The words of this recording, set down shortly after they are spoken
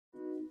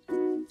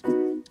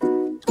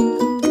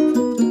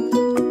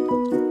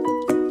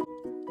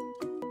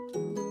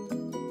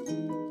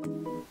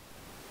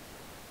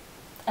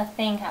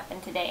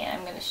happened today, and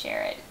I'm going to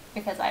share it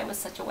because I was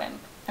such a wimp.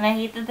 And I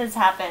hate that this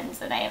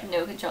happens and I have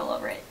no control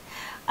over it.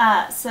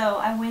 So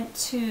I went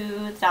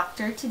to the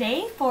doctor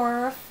today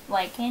for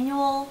like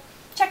annual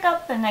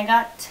checkup, and I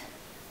got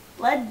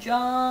blood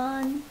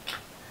drawn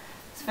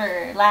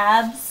for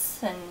labs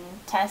and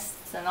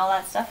tests and all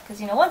that stuff, because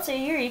you know, once a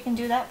year you can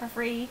do that for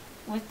free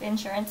with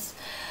insurance.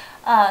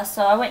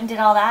 So I went and did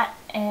all that,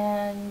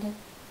 and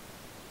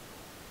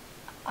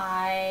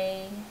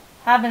I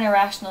have an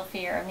irrational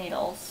fear of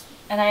needles,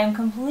 and I am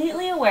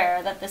completely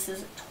aware that this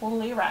is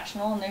totally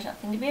irrational and there's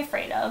nothing to be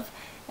afraid of,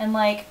 and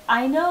like,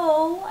 I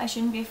know I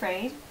shouldn't be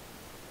afraid,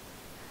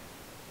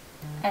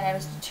 and I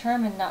was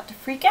determined not to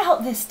freak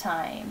out this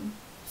time.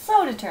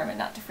 So determined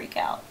not to freak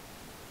out.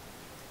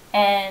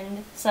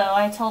 And so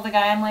I told the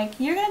guy, I'm like,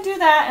 you're gonna do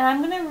that, and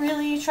I'm gonna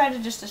really try to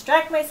just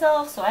distract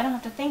myself so I don't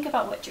have to think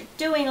about what you're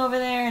doing over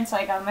there. And so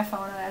I got on my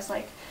phone and I was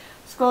like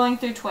scrolling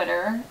through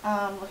Twitter,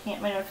 looking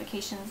at my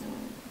notifications,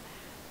 and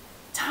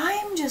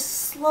time just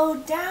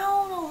slowed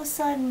down all of a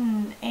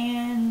sudden,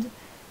 and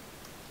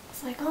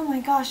it's like, oh my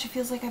gosh, it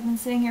feels like I've been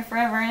sitting here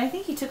forever. And I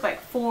think he took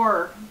like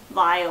 4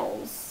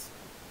 vials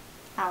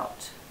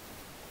out,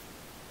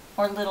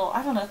 or little,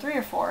 I don't know, 3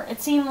 or 4.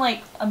 It seemed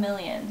like a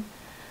million.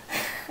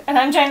 And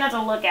I'm trying not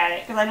to look at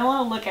it because I don't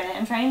want to look at it.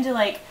 I'm trying to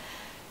like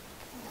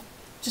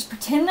just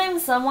pretend I'm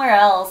somewhere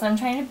else. I'm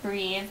trying to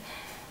breathe,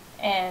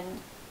 and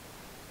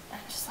I'm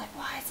just like,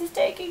 why is this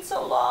taking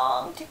so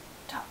long? Tick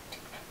tock,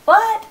 tick.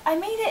 But I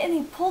made it, and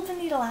he pulled the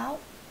needle out,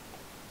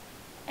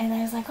 and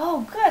I was like,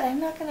 oh good, I'm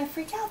not gonna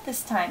freak out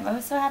this time. I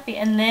was so happy.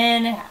 And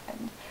then it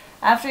happened.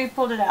 After he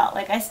pulled it out,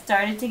 like, I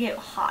started to get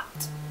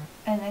hot,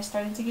 and I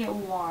started to get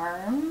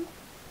warm.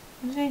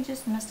 I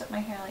just messed up my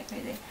hair like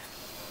crazy.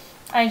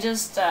 And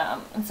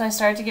so I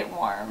started to get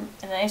warm,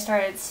 and then I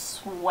started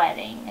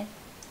sweating,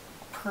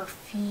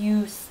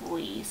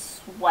 profusely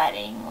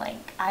sweating.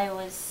 Like, I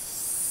was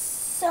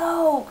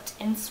soaked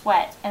in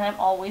sweat, and I'm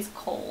always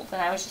cold,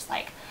 and I was just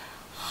like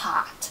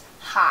hot,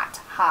 hot,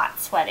 hot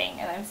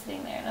sweating, and I'm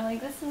sitting there, and I'm like,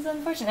 this is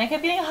unfortunate. I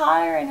kept getting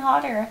hotter and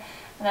hotter,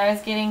 and I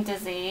was getting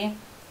dizzy.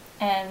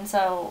 And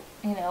so,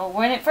 you know,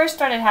 when it first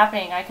started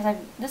happening, because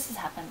this has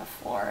happened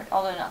before,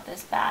 although not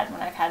this bad,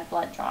 when I've had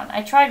blood drawn.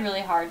 I tried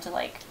really hard to,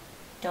 like,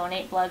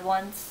 donate blood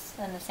once,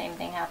 and the same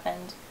thing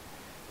happened.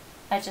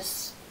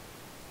 It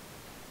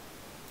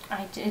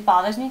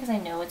bothers me because I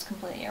know it's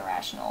completely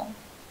irrational.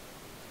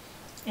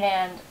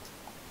 And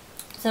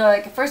so,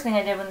 like, the first thing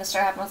I did when this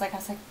started happening was,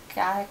 like,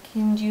 God,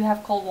 do you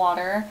have cold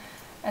water?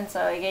 And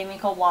so he gave me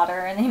cold water,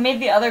 and he made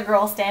the other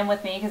girl stand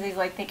with me because he's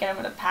like thinking I'm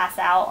going to pass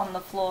out on the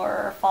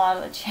floor or fall out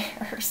of the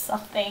chair or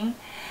something.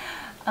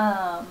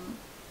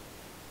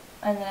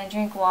 And then I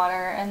drank water,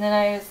 and then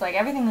I was like,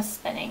 everything was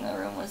spinning, the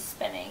room was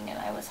spinning, and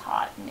I was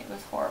hot, and it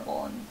was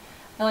horrible, and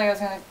I felt like I was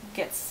going to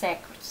get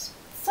sick, which is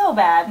so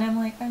bad. And I'm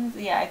like,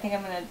 yeah, I think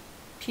I'm going to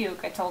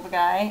puke, I told the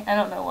guy. I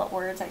don't know what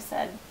words I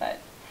said, but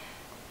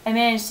I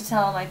managed to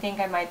tell him I think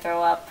I might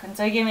throw up. And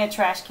so he gave me a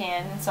trash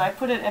can, and so I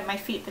put it at my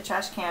feet, the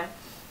trash can,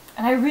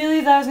 and I really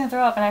thought I was going to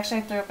throw up, and actually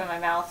I threw up in my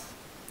mouth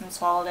and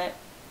swallowed it.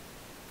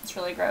 It's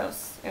really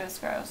gross. It was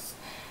gross.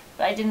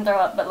 But I didn't throw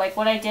up, but like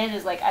what I did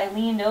is like I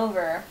leaned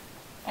over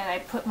and I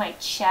put my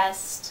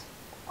chest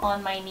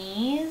on my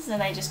knees,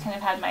 and I just kind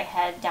of had my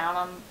head down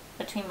on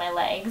between my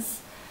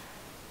legs.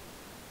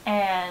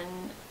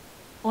 And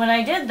when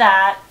I did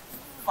that,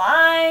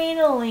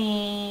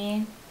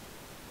 finally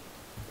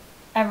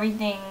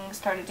everything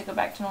started to go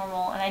back to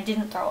normal, and I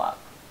didn't throw up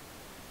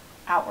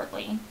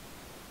outwardly.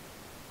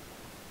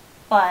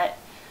 But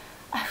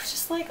I was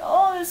just like,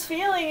 oh, this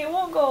feeling, it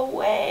won't go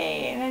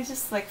away. And I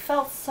just like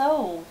felt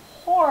so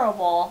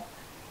horrible.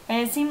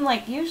 And it seemed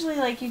like usually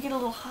like you get a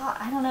little hot.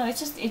 I don't know. It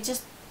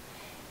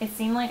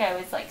seemed like I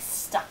was like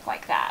stuck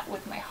like that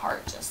with my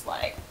heart just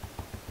like,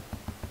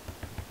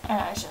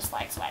 and I was just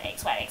like sweating.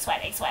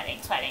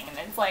 And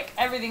it's like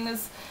everything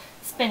was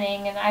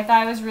spinning, and I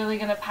thought I was really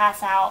going to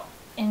pass out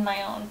in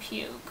my own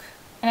puke.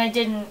 And I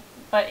didn't,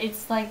 but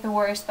it's like the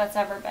worst that's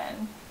ever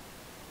been.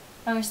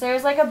 I wish there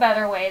was like a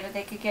better way that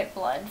they could get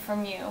blood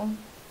from you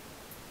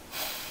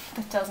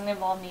that doesn't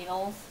involve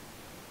needles.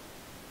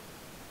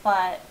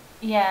 But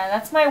yeah,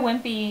 that's my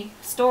wimpy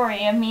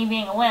story of me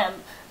being a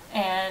wimp,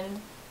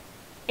 and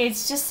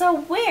it's just so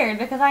weird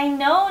because I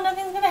know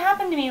nothing's gonna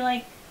happen to me.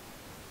 Like,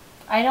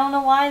 I don't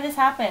know why this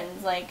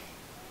happens. Like,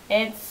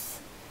 I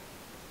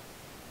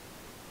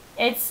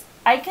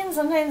can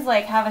sometimes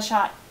like have a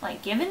shot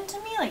like given to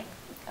me,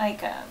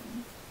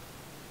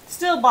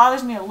 still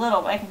bothers me a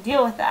little, but I can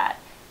deal with that.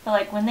 But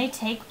like when they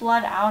take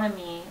blood out of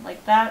me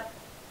like that,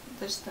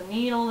 there's the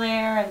needle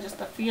there and just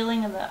the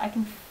feeling of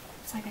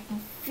it's like I can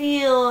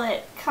feel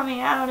it coming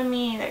out of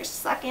me. They're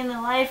sucking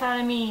the life out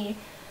of me.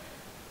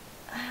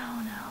 I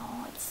don't know.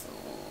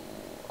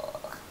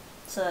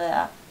 So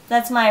yeah,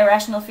 that's my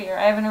irrational fear.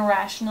 I have an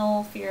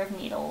irrational fear of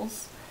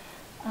needles.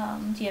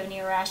 Do you have any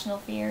irrational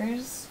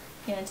fears?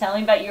 You gonna tell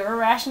me about your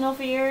irrational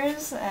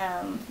fears?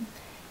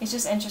 It's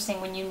just interesting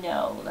when you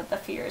know that the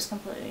fear is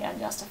completely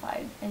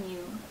unjustified and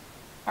you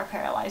are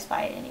paralyzed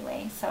by it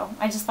anyway. So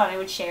I just thought I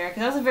would share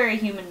because that was a very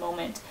human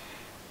moment.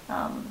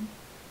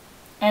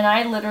 And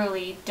I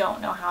literally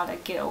don't know how to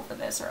get over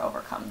this or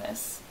overcome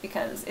this,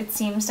 because it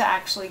seems to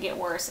actually get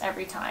worse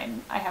every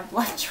time I have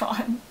blood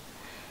drawn.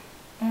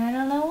 And I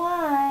don't know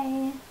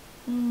why.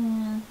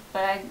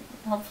 But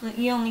hopefully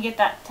you only get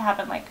that to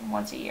happen like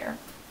once a year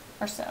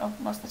or so,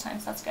 most of the time,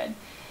 so that's good.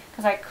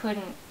 Because I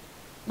couldn't,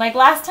 like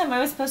last time I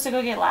was supposed to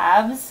go get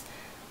labs,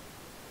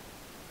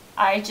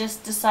 I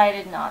just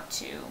decided not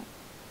to.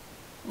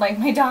 Like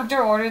my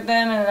doctor ordered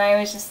them and I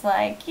was just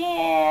like,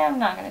 yeah, I'm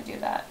not going to do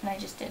that. And I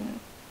just didn't.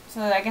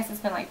 So I guess it's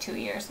been like 2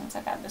 years since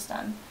I've had this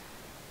done.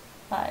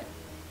 But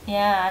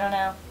yeah, I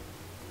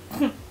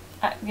don't know.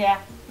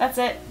 Yeah, that's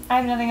it. I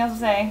have nothing else to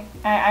say.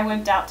 I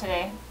wimped out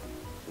today.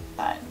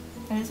 But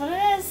it is what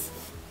it is.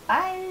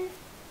 Bye.